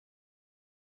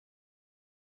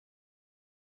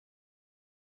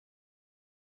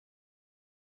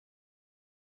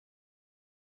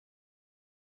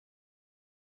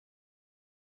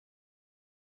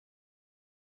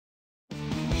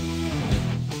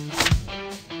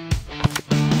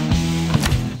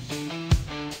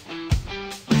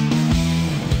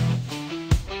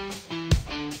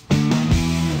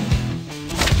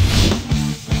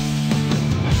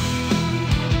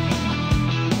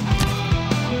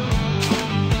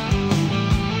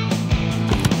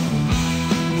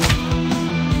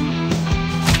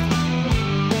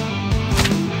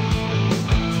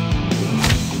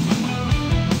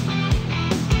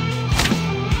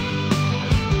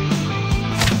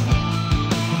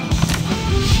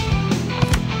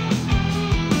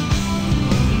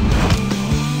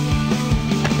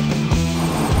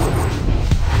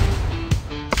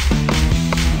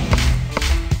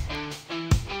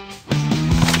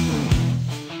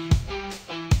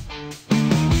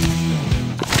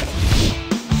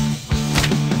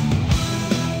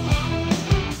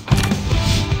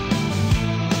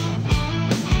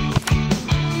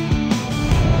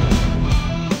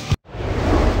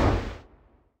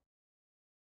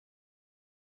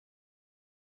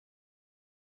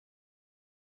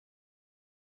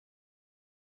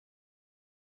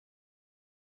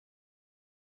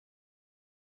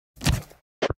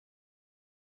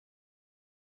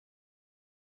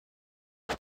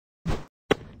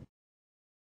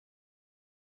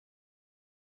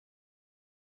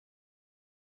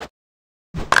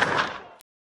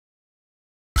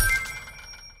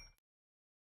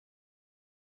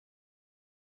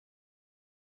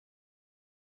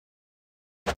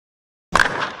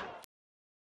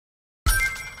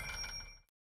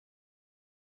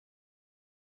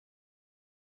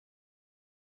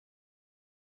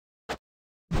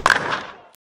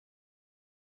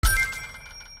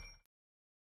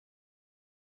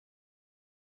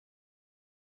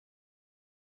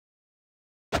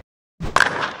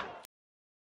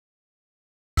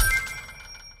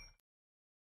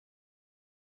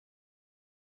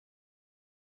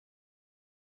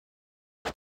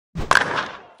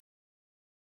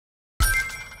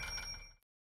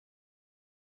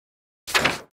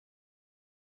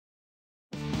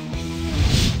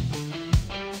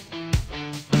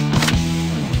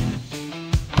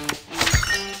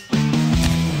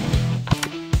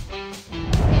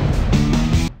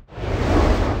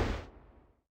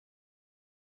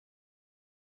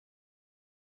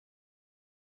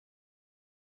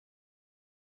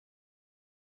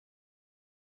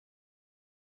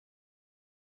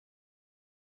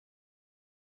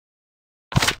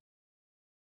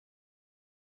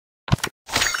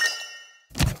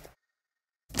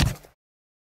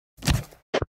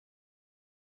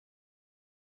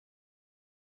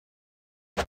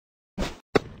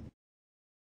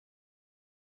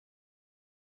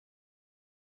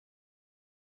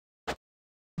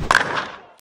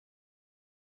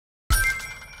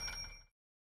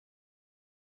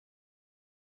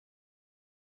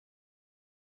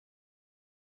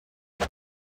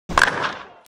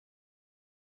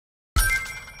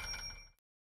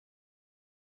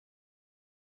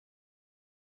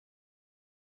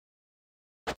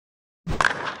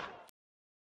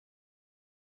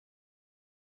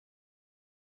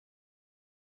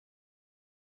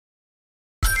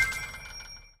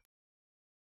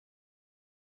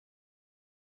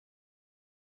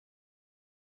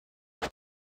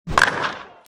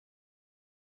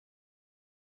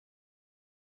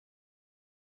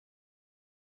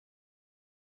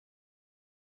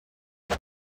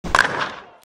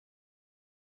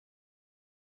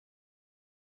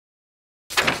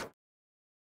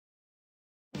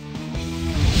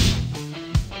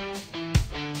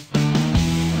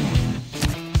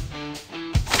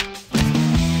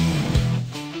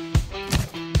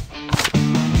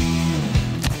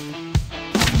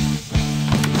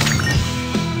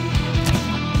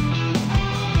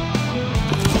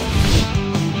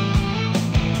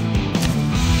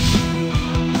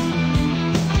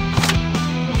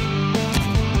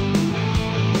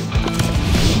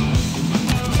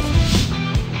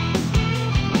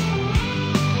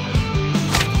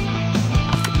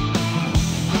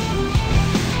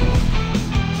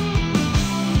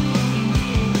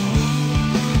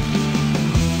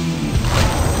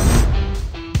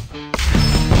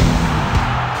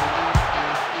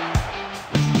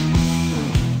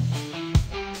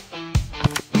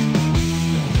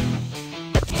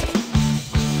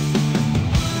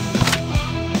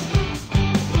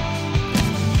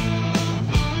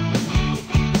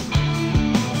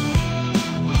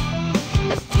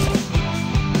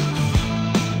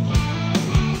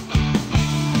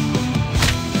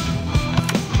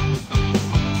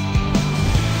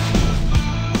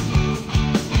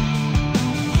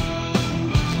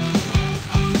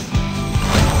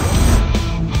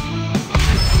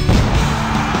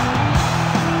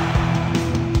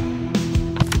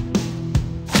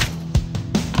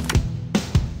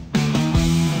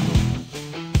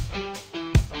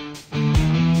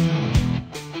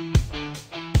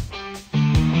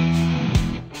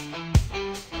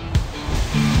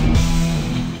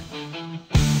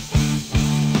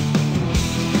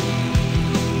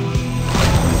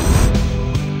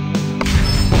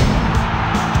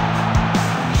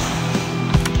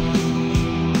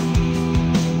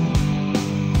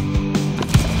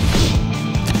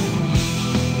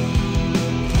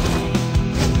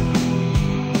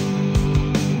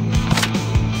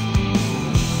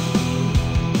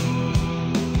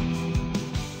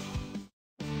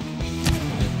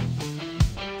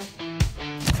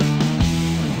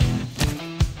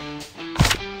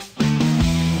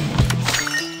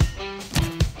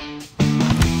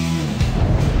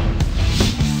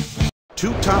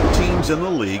teams in the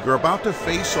league are about to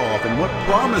face off in what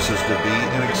promises to be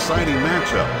an exciting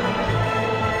matchup.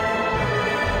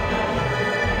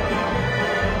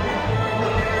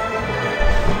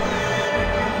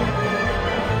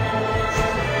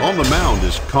 On the mound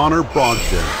is Connor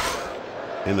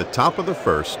Brogdon. In the top of the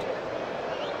first,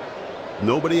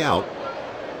 nobody out.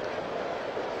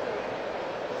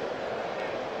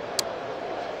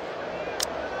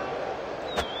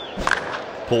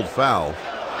 Pulled foul.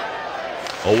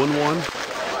 0-1.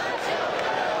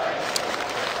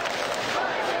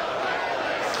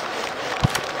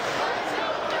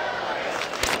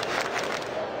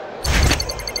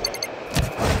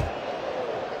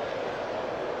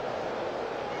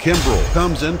 Kimbrel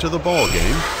comes into the ball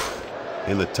game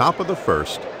in the top of the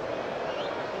first.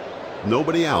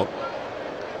 Nobody out.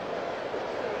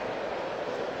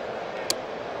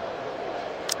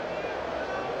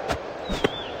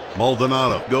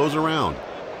 Maldonado goes around.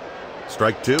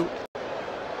 Strike two.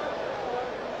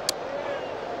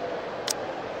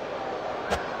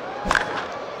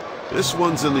 This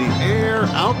one's in the air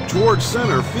out towards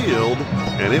center field,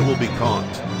 and it will be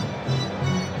caught.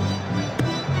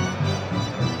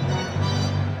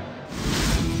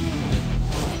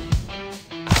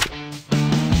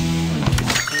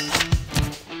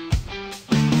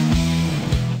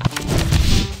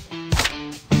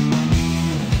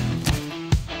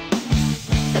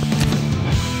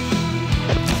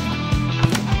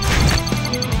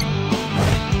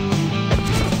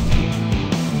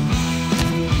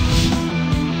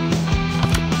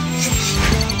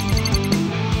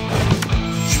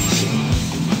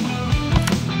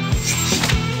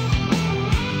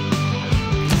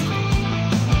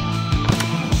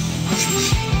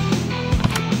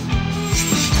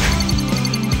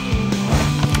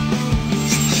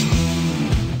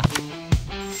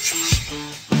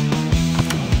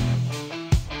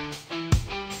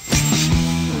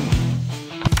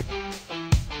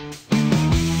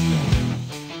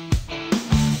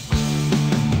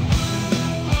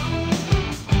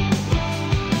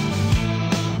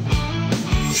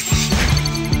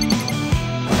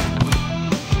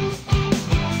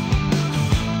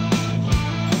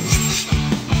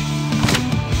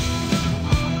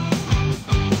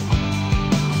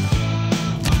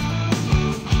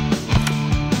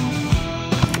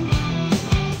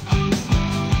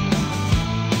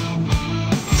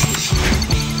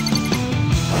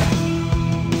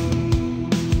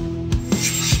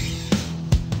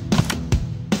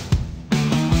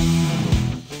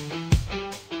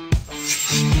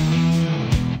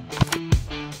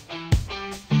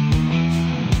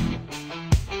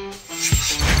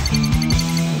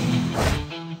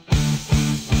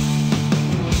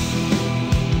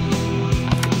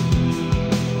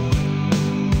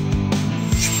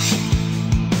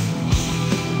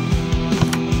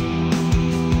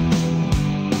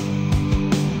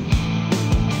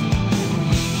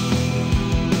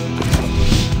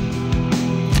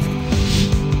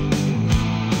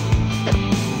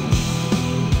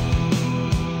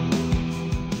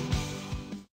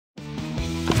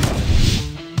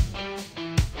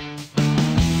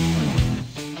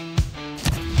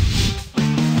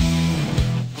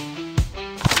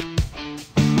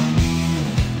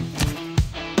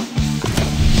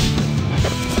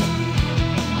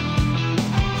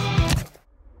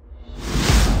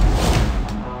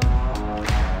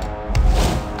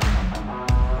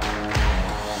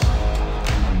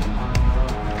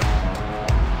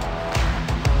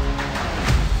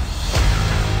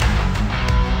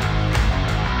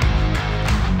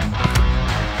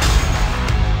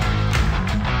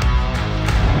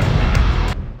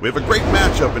 We have a great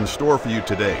matchup in store for you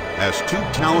today as two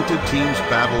talented teams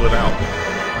battle it out.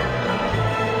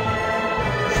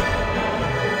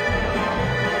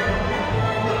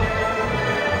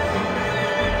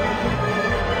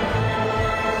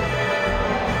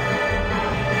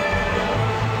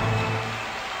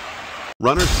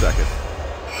 Runner second.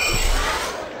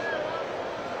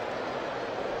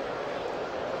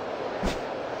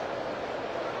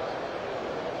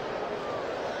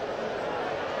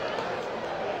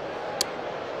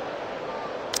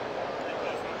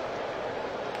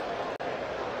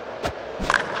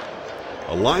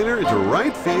 A liner into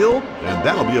right field, and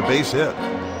that'll be a base hit.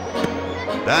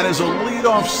 That is a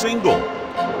leadoff single.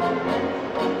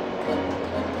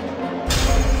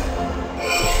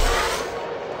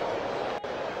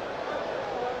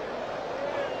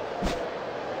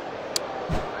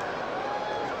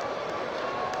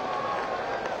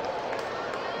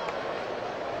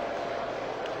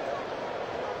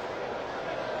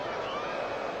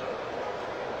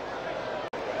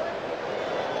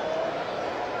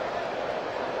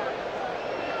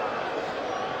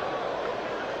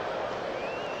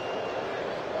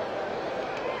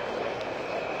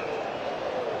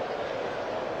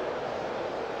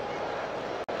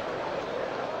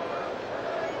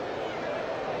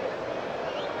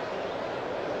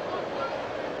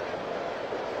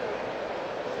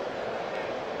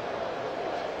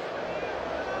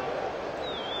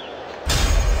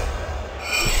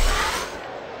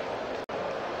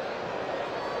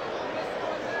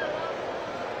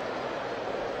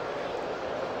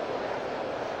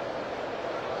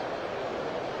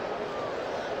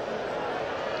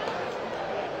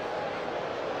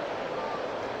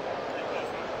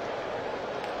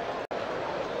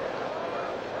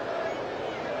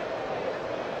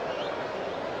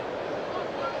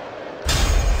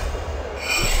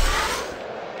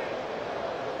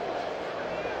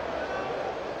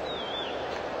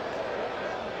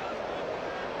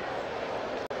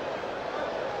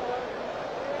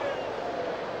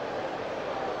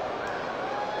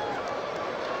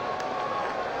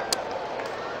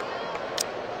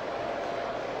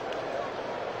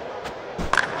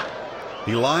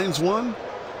 He lines one,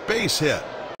 base hit.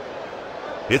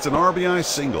 It's an RBI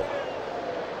single.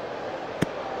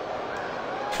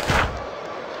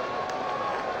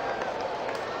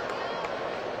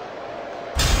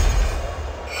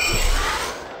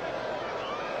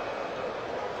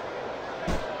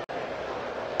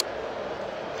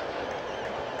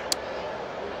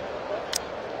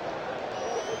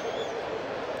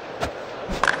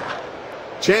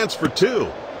 Chance for two,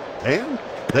 and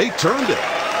they turned it.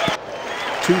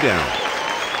 2 down.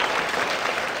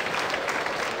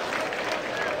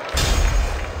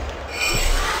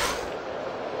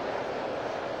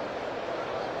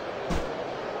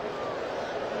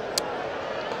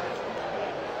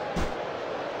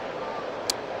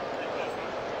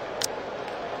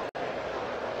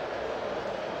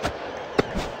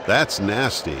 That's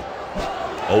nasty.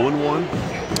 0-1.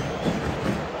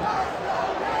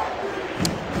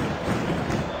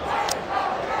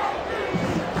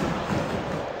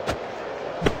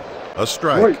 A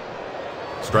strike. Right.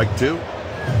 Strike 2.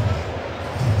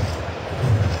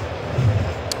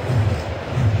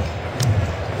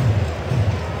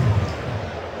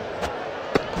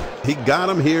 He got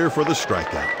him here for the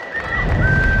strikeout.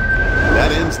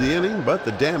 That ends the inning, but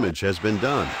the damage has been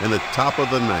done in the top of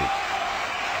the 9th.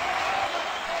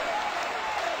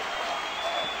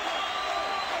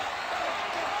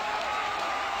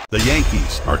 The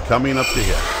Yankees are coming up to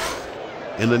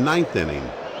hit. In the 9th inning,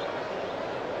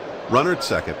 runner at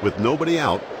second with nobody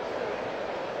out.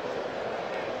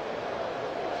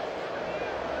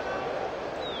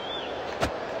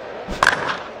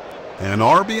 An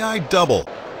RBI double.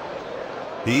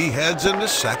 He heads into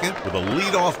second with a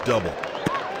leadoff double.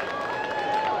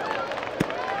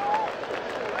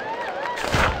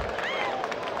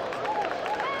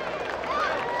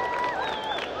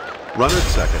 Runner at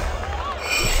second.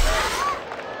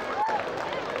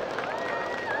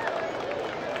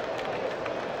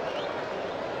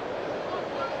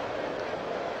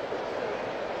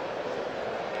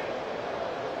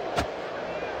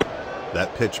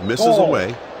 That pitch misses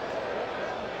away.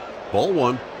 Ball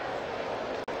 1.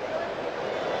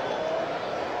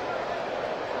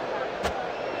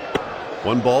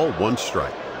 One ball, 1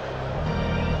 strike.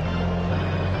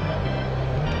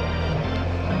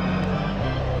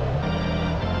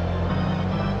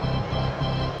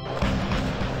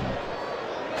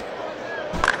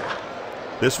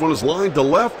 This one is lined to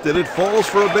left, and it falls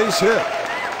for a base hit.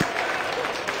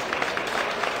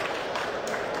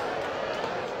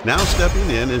 Now stepping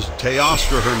in is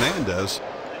Teoscar Hernandez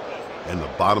in the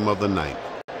bottom of the 9th.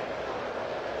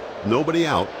 Nobody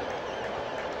out.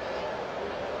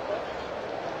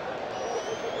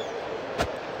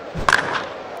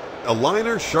 A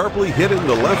liner sharply hit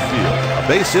into left field. A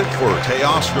base hit for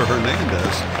Teoscar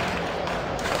Hernandez.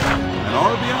 An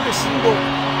RBI single.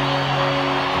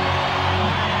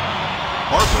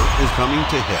 Harper is coming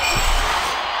to hit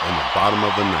in the bottom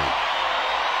of the 9th.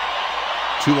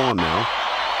 2 on now.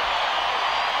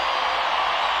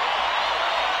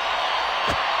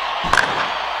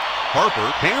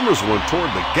 Harper hammers one toward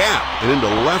the gap and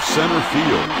into left center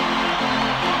field.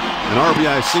 An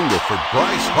RBI single for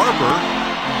Bryce Harper.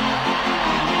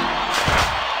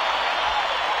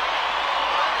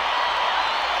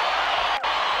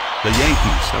 The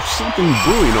Yankees have something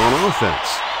brewing on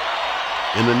offense.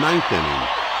 In the 9th inning,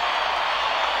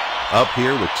 up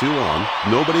here with 2 on,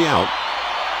 nobody out.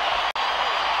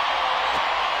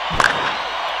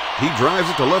 He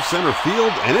drives it to left center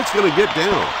field, and it's going to get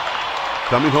down.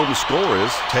 Coming home to score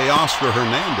is Teoscar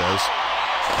Hernandez.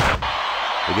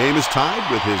 The game is tied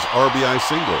with his RBI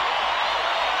single.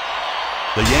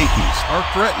 The Yankees are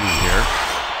threatening here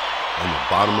in the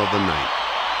bottom of the 9th.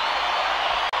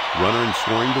 Runner in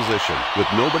scoring position with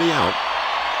nobody out.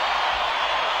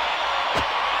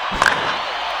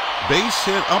 Base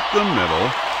hit up the middle,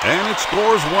 and it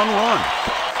scores 1 run.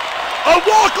 A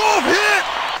walk-off hit!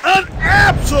 An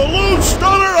absolute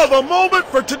stunner of a moment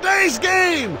for today's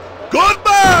game!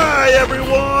 Goodbye,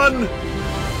 everyone!